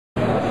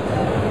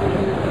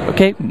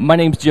Okay, my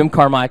name's Jim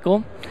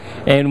Carmichael,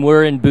 and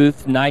we're in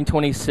booth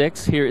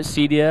 926 here at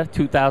CEDIA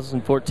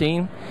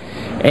 2014.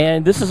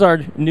 And this is our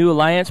new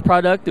Alliance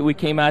product that we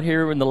came out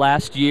here in the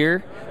last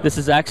year. This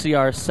is actually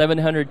our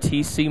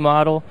 700TC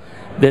model.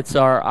 That's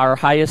our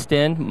highest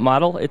end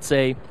model. It's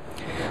a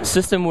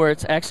system where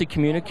it actually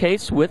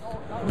communicates with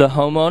the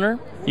homeowner.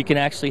 You can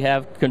actually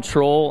have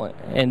control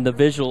and the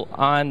visual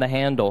on the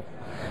handle.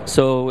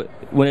 So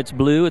when it's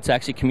blue, it's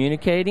actually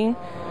communicating.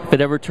 If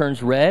it ever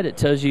turns red, it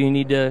tells you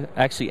need to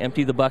actually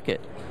empty the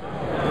bucket.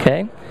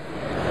 Okay?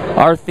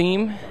 Our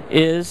theme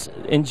is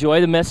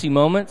enjoy the messy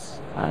moments.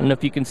 I don't know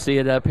if you can see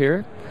it up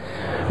here.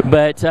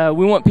 But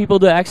we want people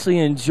to actually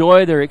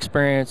enjoy their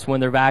experience when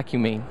they're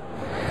vacuuming.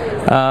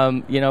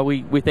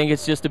 We think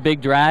it's just a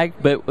big drag,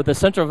 but with the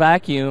central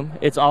vacuum,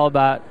 it's all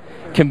about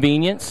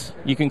convenience.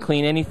 You can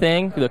clean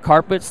anything, the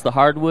carpets, the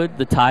hardwood,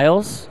 the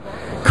tiles,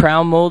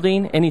 crown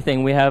molding,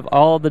 anything. We have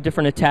all the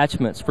different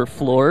attachments for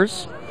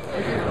floors,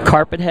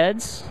 carpet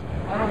heads,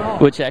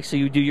 which actually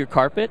you do your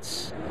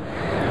carpets.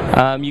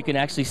 You can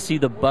actually see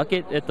the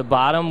bucket at the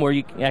bottom where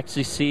you can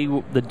actually see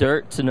the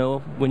dirt to know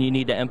when you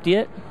need to empty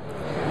it.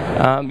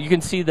 You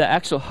can see the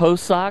actual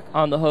hose sock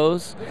on the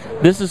hose.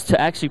 This is to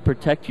actually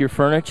protect your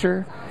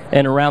furniture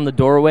and around the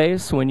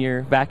doorways when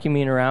you're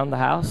vacuuming around the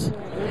house.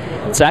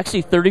 It's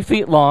actually 30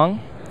 feet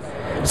long,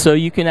 so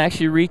you can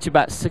actually reach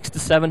about 600 to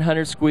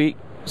 700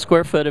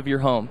 square foot of your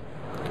home.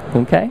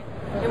 Okay?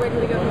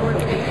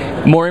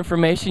 More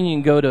information, you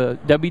can go to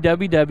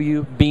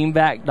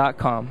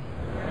www.beamvac.com.